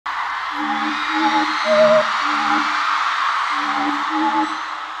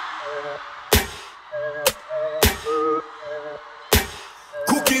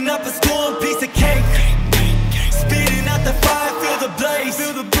Cooking up a storm, piece of cake. Spitting out the fire, feel the blaze.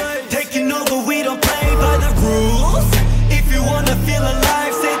 Taking over, we don't play by the rules. If you wanna feel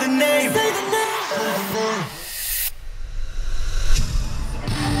alive, say the name.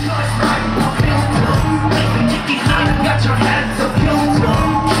 Got your hands up,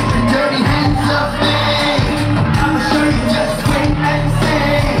 dirty hands up, man. I'ma show you just wait and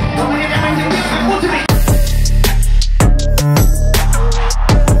see. Don't let everything you want to be.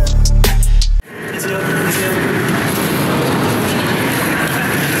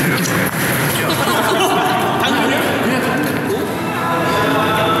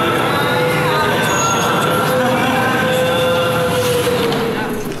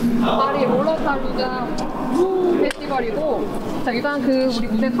 파리 롤러팔루자 페스티벌이고, 자 일단 그 우리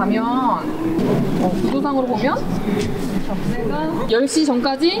무대 가면 구도상으로 보면 자, 무대가 10시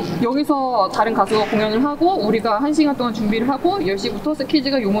전까지 여기서 다른 가수가 공연을 하고 우리가 1시간 동안 준비를 하고 10시부터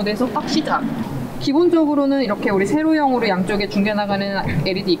스키즈가 요 무대에서 딱 시작. 기본적으로는 이렇게 우리 세로형으로 양쪽에 중계 나가는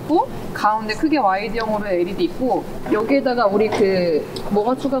LED 있고 가운데 크게 와이드형으로 LED 있고 여기에다가 우리 그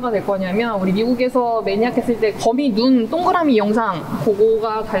뭐가 추가가 될 거냐면 우리 미국에서 매니악 했을 때 거미 눈 동그라미 영상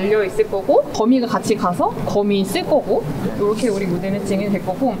그거가 달려 있을 거고 거미가 같이 가서 거미 쓸 거고 이렇게 우리 무대는 진행이 될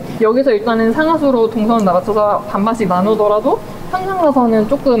거고 여기서 일단은 상하수로 동선을 맞춰서 반반씩 나누더라도 상상가서는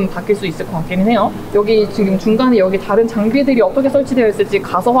조금 바뀔 수 있을 것 같기는 해요. 여기 지금 중간에 여기 다른 장비들이 어떻게 설치되어 있을지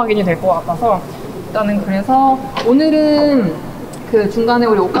가서 확인이 될 것 같아서 일단은 그래서 오늘은 그 중간에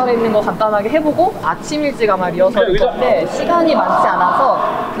우리 옷 갈아입는 거 간단하게 해보고 아침 일찍 아마 리허설일 건데 시간이 많지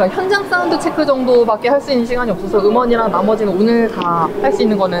않아서 그러니까 현장 사운드 체크 정도밖에 할 수 있는 시간이 없어서 음원이랑 나머지는 오늘 다 할 수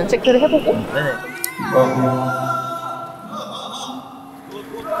있는 거는 체크를 해보고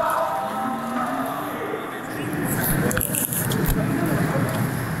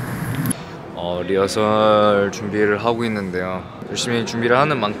리허설 준비를 하고 있는데요. 열심히 준비를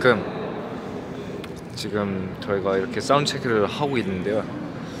하는 만큼 지금 저희가 이렇게 사운드 체크를 하고 있는데요.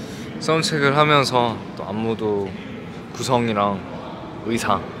 사운드 체크를 하면서 또 안무도 구성이랑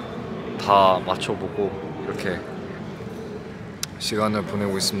의상 다 맞춰보고 이렇게 시간을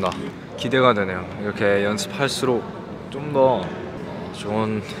보내고 있습니다. 기대가 되네요. 이렇게 연습할수록 좀 더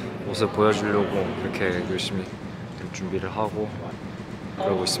좋은 모습 보여주려고 이렇게 열심히 준비를 하고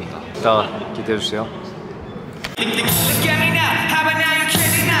그러고 있습니다. 이따가 기대해주세요.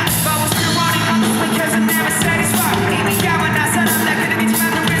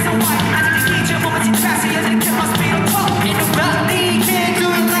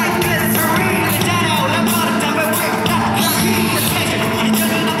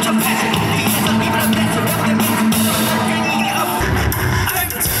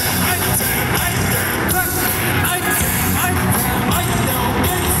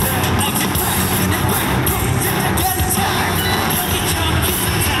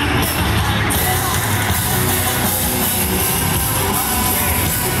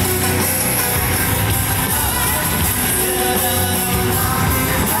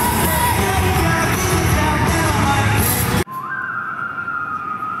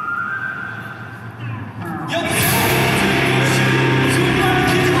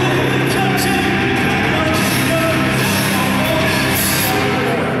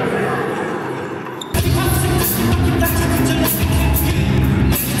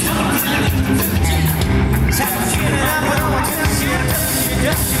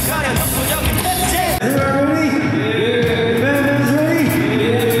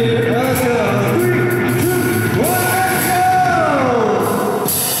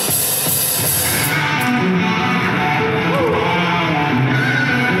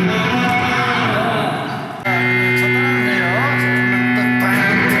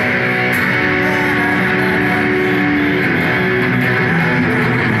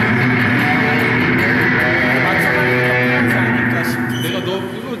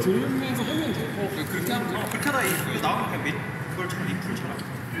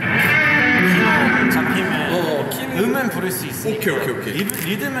 음은 부를 수 있으니까. 오케이.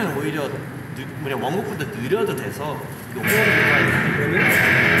 리듬은 오히려 그냥 원곡보다 느려도 돼서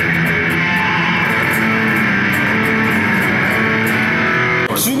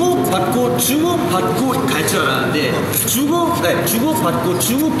주고받고 갈 줄 알았는데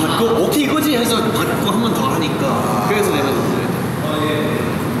주고받고 오케이 이거지 해서 받고 한 번 더 하니까 그래서 내가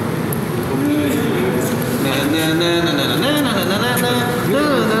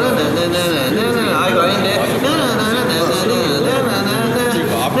아 이거 아닌데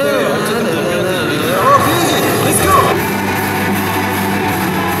Let's go!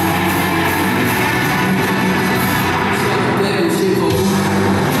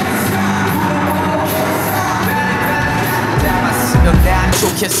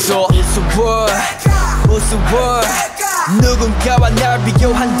 무서워 누군가와 날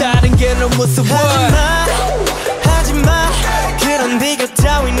비교한다는 게 너무 무서워 하지마 그런 비교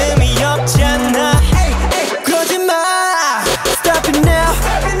따윈 의미 없잖아 거짓말 Stop it now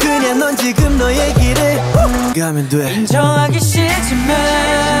그냥 넌 지금 너의 길을 가면 돼 인정하기 싫지만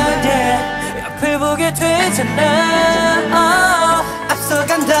yeah, 앞을 보게 되잖아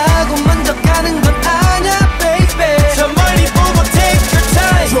앞서간다고 먼저 가는 건 아냐 baby 저 멀리 보고 take your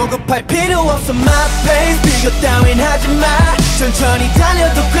time 조급할 필요 없어 my pace 비교 따윈 하지마 천천히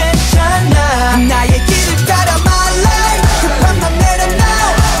달려도 괜찮아 나의 길을 따라 my life 급한 맘 내려놔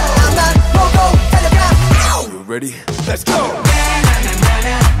나만 보고 달려가 You ready? Let's go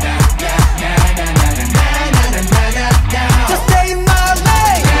Just stay in my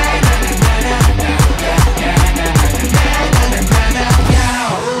lane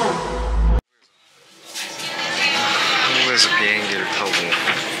한국에서 비행기를 타고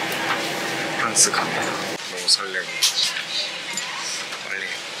프랑스 갑니다. 너무 설레고 빨리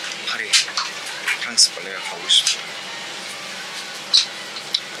파리, 프랑스 빨리 가고 싶어요.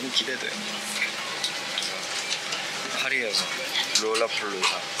 너무 기대돼요. 파리에서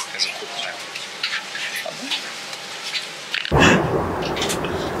롤라폴루자에서 곧 봐요.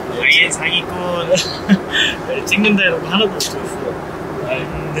 아예 사기꾼 찍는다 이러고 하나도 없었어.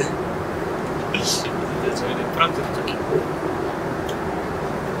 근데 저희는 프랑스 도착했고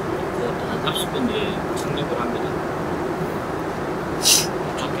한 30분 뒤에 착륙을 합니다.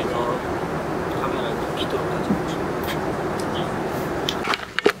 도착해서 카메라를 켜도록 하죠.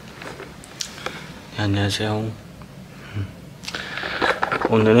 네, 안녕하세요.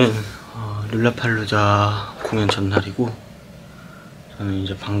 오늘은 룰라팔루자 공연 전날이고 저는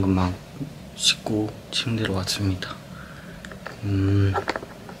이제 방금 막 씻고 침대로 왔습니다.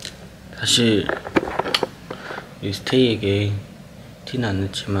 사실 이 스테이에게 티는 안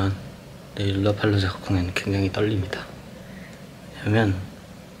냈지만 내일 룰라팔루자 공연 굉장히 떨립니다. 왜냐면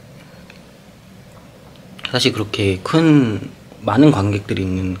사실 그렇게 많은 관객들이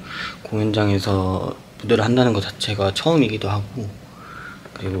있는 공연장에서 무대를 한다는 것 자체가 처음이기도 하고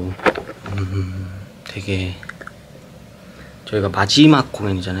그리고 되게 저희가 마지막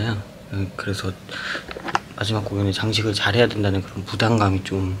공연이잖아요. 그래서 마지막 공연에 장식을 잘해야 된다는 그런 부담감이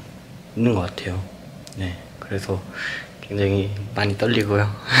좀 있는 것 같아요. 네, 그래서 굉장히 많이 떨리고요.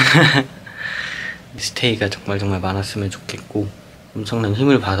 스테이가 정말 많았으면 좋겠고 엄청난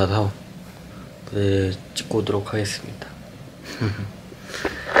힘을 받아서 무대를 찍고 오도록 하겠습니다.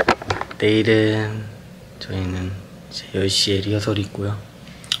 내일은 저희는 이제 10시에 리허설이 있고요.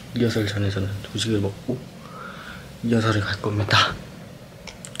 리허설 전에 저는 조식을 먹고 리허설을 갈 겁니다.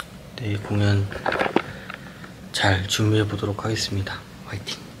 내일 공연 잘 준비해 보도록 하겠습니다.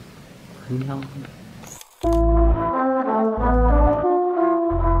 화이팅! 안녕!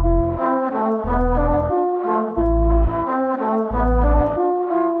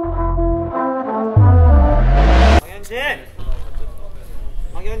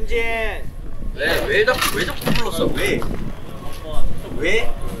 박현진! 왜 자꾸 불렀어? 왜?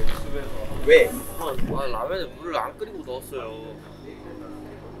 아, 라면에 물을 안 끓이고 넣었어요.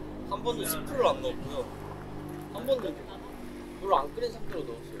 한 번도 스프를 안 넣었고요. 한 번도 물을 안 끓인 상태로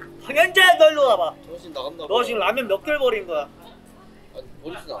넣었어요. 황현재 너 일로 와봐. 정신 나갔나 봐. 너 지금 라면 몇 개를 버린 거야? 아니,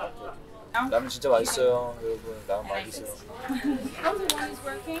 버리진 않았죠. 라면 진짜 맛있어요. 여러분 라면 많이 드세요.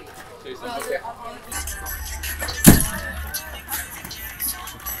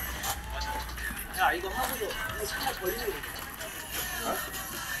 야, 이거 하고도 이거 하나 버리는 거.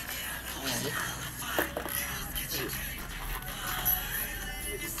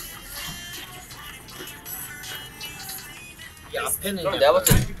 이 앞에는 그럼 내가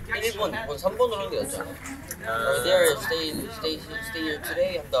봤을 때 1번, 2번, 3번으로 하는 게 낫잖아. There, stay here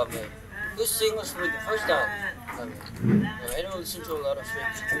today 한 다음에 Who sings for the first time? Anyone listen to a lot of shit?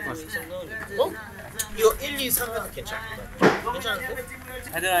 어? 이거 1, 2, 3에서 괜찮다. 괜찮은데?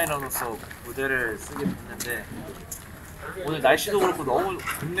 헤드라이너로서 무대를 쓰게 됐는데 오늘 날씨도 그렇고 너무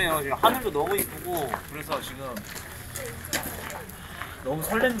좋네요. 지금 하늘도 너무 이쁘고 그래서 지금 너무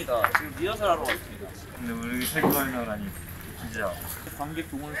설렙니다. 지금 리허설 하러 왔습니다. 근데 우리 헤드라이너라니 진짜 관객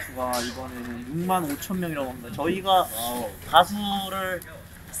동원 수가 이번에는 65,000명이라고 합니다. 저희가 가수를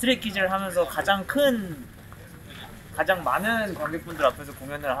스트레이키즈를 하면서 가장 많은 관객분들 앞에서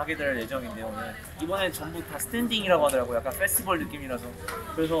공연을 하게 될 예정인데요. 오늘 이번엔 전부 다 스탠딩이라고 하더라고요. 약간 페스티벌 느낌이라서.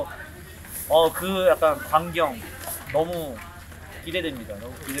 그래서 그 약간 광경 너무 기대됩니다.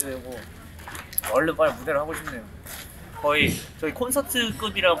 너무 기대되고 얼른 빨리 무대를 하고 싶네요. 거의 저희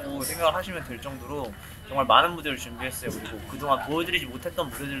콘서트급이라고 생각을 하시면 될 정도로 정말 많은 무대를 준비했어요. 그리고 그동안 보여드리지 못했던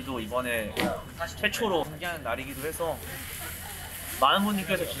무대들도 이번에 최초로 공개하는 날이기도 해서 많은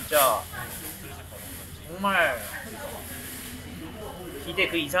분들께서 진짜 정말 기대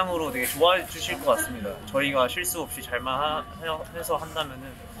그 이상으로 되게 좋아해 주실 것 같습니다. 저희가 실수 없이 잘만 해서 한다면은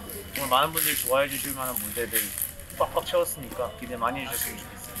정말 많은 분들이 좋아해 주실 만한 무대들 꽉꽉 채웠으니까 기대 많이 해주셨으면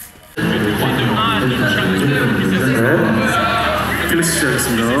좋겠어요. 클래스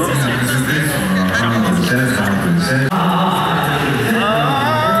시작하겠습니다.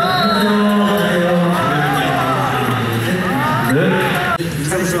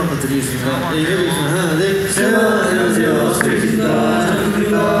 인사 말씀 한번 드리겠습니다. 네, 해보겠습니다. 하나, 둘, 셋. 안녕하세요. 스트레이키즈입니다.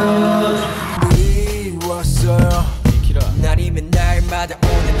 날이면 날마다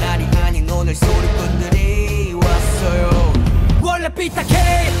오는 날이 아닌 오늘 소리꾼들이 왔어요. 원래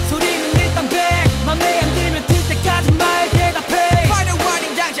삐딱해 소리는 일단 100 맘에 안 들면 들 때까지 말 대답해. Final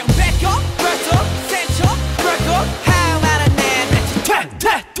warning 당장 back up press up set up break up how about a name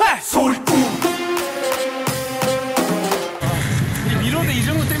퇴 소리꾼. 미로도 이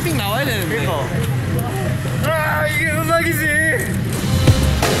정도 댐핑 나와야 되는데. 아, 이게 음악이지.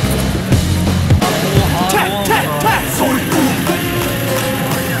 퇴 소리꾼.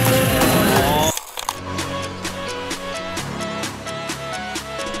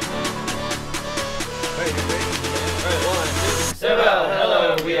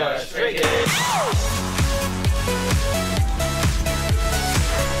 Hello, we are Stray Kids.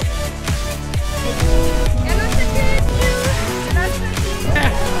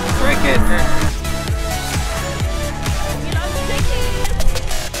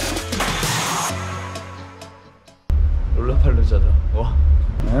 롤라팔루자다. 와.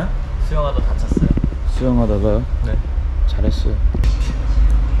 네? 수영하다 다쳤어요. 수영하다가요? 네. 잘했어요.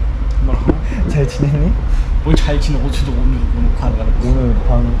 잘 지냈니? 뭘 잘 지내? 어제도 오늘 관 가는 거. 오늘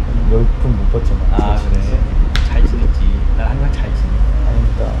방 10분 못 봤잖아. 아 그래. 잘 지냈지. 난 항상 잘 지내.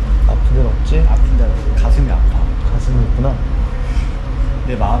 아닙니다. 아픈 데는 없지? 아픈 데 가슴이 아파. 가슴이 있구나.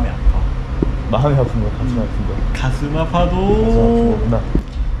 내 마음이 아파. 마음이 아픈 거야, 가슴 아픈 거. 가슴 아파도. 가슴 아픈 거구나.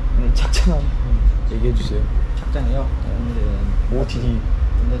 네, 착장한 얘기해 주세요. 착장해요. 오늘은 OOTD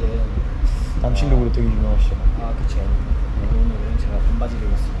오늘은 남친룩으로 되게 유명하시잖아. 아 그쵸. 오늘은 제가 반바지를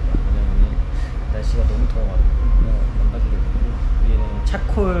입었습니다. 왜냐면은 날씨가 너무 더워가지고 반바지를 입고 위에는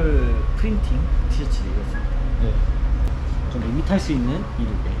차콜 프린팅 티셔츠를 입었습니다. 네. 좀 밋밋할 수 있는 이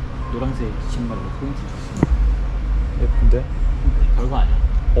룩에 노란색 신발로 포인트 줬습니다. 예쁜데? 별거 아니야.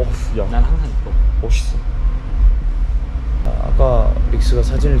 어후, 야. 난 항상 이뻐. 멋있어. 아까 릭스가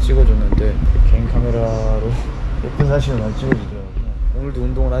사진을 찍어줬는데 개인 카메라로 예쁜 사진을 안 찍어주더라고요. 오늘도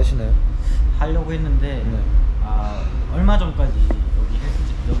운동을 하시나요? 하려고 했는데 네. 얼마 전까지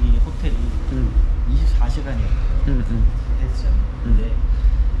여기 호텔이 24시간이었거든요. 헬스장. 근데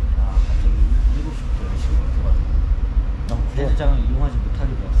갑자기 7시부터 10시로 바뀌어가지고 헬스장을 이용하지 못하게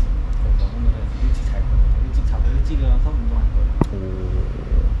되었어요. 그래서 오늘은 일찍 잘 거예요. 일찍 자고 일찍 일어나서 운동할 거예요.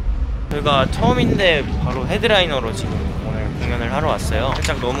 저희가 처음인데 바로 헤드라이너로 지금 오늘 공연을 하러 왔어요.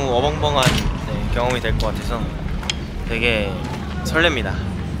 살짝 너무 어벙벙한 경험이 될 것 같아서 되게 설렙니다.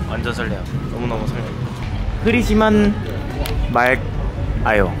 완전 설레요. 너무너무 설렙니다. 흐리지만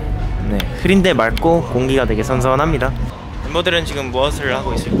맑아요. 네, 흐린데 맑고 공기가 되게 선선합니다. 멤버들은 지금 무엇을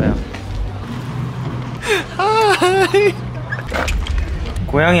하고 있을까요?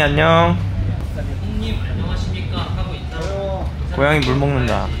 고양이 안녕. 형님 안녕하십니까 하고 있다. 고양이 물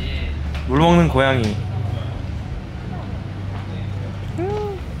먹는다. 물 먹는 고양이.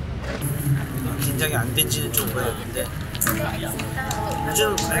 긴장이 안 된지는 좀 오래됐는데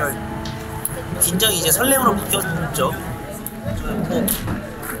요즘 긴장이 이제 설렘으로 바뀌었죠. 저는 꼭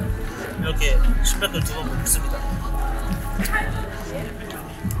이렇게 신발끈 2번 묶습니다.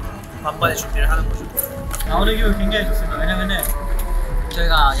 반반의 준비를 하는 거죠. 오늘 기분 굉장히 좋습니다. 왜냐면은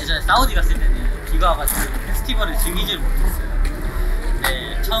저희가 예전에 사우디 갔을 때는 비가 와가지고 페스티벌을 즐기질 못했어요.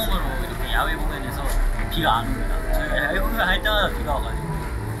 근데 처음으로 이렇게 야외 공연에서 비가 안 옵니다. 저희가 야외 공연 할 때마다 비가 와가지고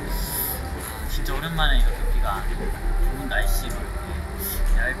진짜 오랜만에 이렇게 비가 안 오고 좋은 날씨로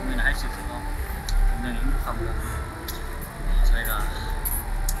이렇게 야외 공연을 할 수 있어서 굉장히 행복하고요. 저희가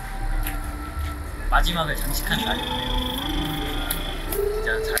마지막을 장식한 날이에요.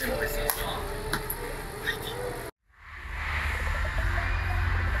 진짜 잘해보겠습니다.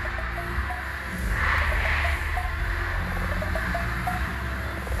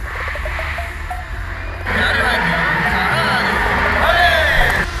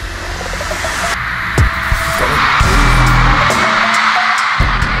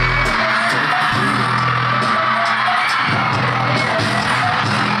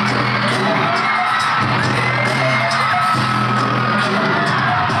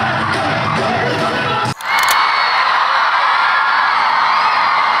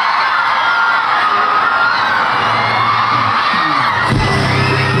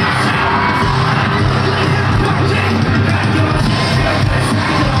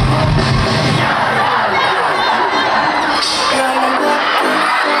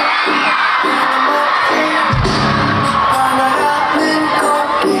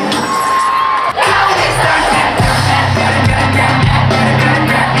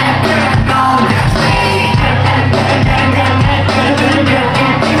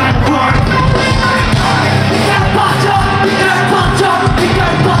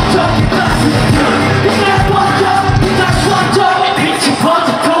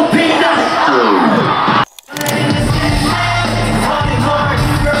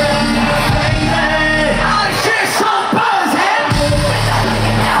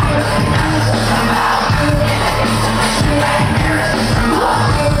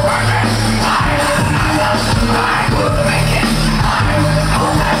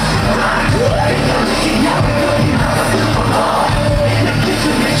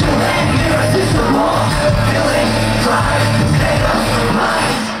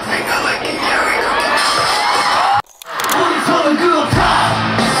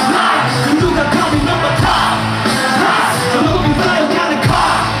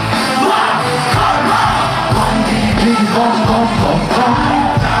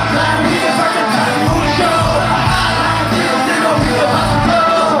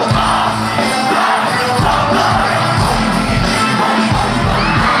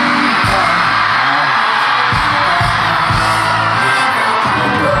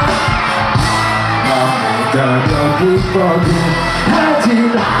 가볍게 뻐근하지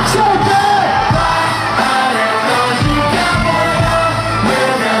마 절대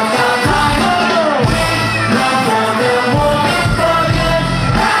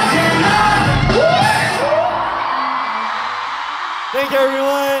Thank you,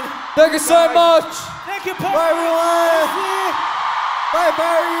 everyone. Thank you so much. Thank you, Bye, everyone. Bye,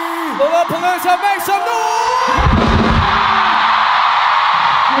 bye. Lollapalooza, make some noise.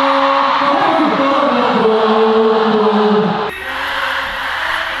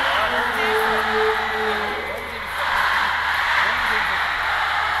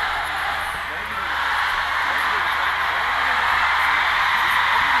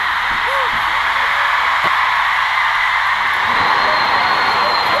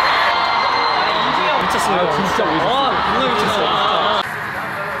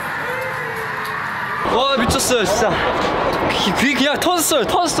 와 미쳤어요 진짜. 귀 그냥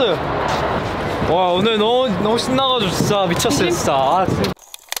터졌어요. 와 오늘 너무 신나가지고 진짜 미쳤어요 진짜. 아, 진짜.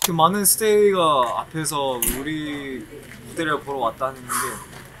 그 많은 스테이가 앞에서 우리 무대를 보러 왔다는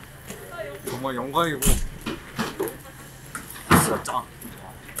게 정말 영광이고 진짜 짱.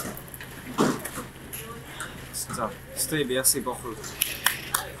 진짜 스테이 merci beaucoup.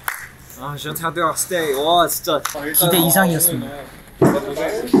 아, 션타드가 스테이 와 진짜 기대 이상이었습니다.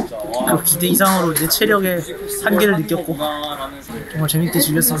 그 기대 이상으로 내 체력의 한계를 느꼈고 정말 재밌게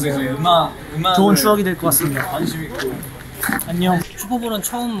즐겼습니다. 좋은 추억이 될 것 같습니다. 안녕. 슈퍼볼은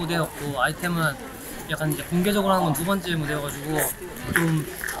처음 무대였고 아이템은 약간 이제 공개적으로 하는 건 두 번째 무대여가지고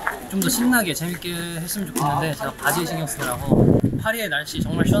좀 더 신나게 재밌게 했으면 좋겠는데 제가 바지에 신경 쓰느라고 파리의 날씨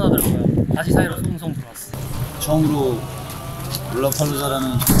정말 시원하더라고요. 바지 사이로 송송 들어왔어. 처음으로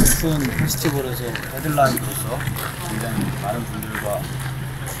롤라팔루자라는 큰 페스티벌에서 헤드라이너로서 굉장히 많은 분들과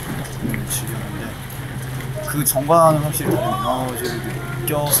공연을 즐겼는데 그 전과는 확실히 다른 에너지를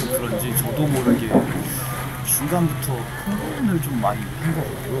느껴서 그런지 저도 모르게 중간부터 흥분을 좀 많이 한 것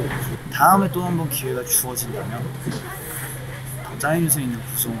같고요. 다음에 또 한 번 기회가 주어진다면 더 짜임새 있는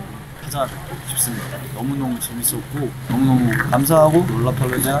구성으로 하자 싶습니다. 너무너무 재밌었고 너무너무 감사하고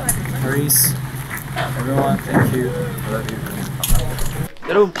롤라팔루자 Paris everyone thank you. I love you.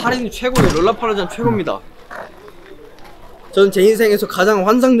 여러분 파리는 최고예요. 롤라팔루자는 최고입니다. 저는 제 인생에서 가장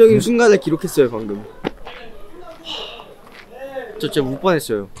환상적인 순간을 기록했어요 방금. 저 진짜 울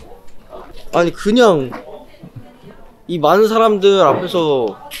뻔했어요. 아니 그냥 이 많은 사람들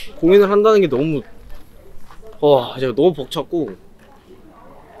앞에서 공연을 한다는 게 너무 제가 너무 벅찼고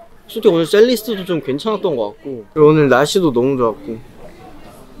솔직히 오늘 셀리스트도 좀 괜찮았던 것 같고 그리고 오늘 날씨도 너무 좋았고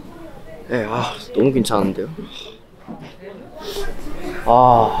너무 괜찮은데요.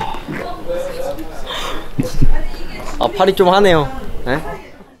 파리 좀 하네요. 네?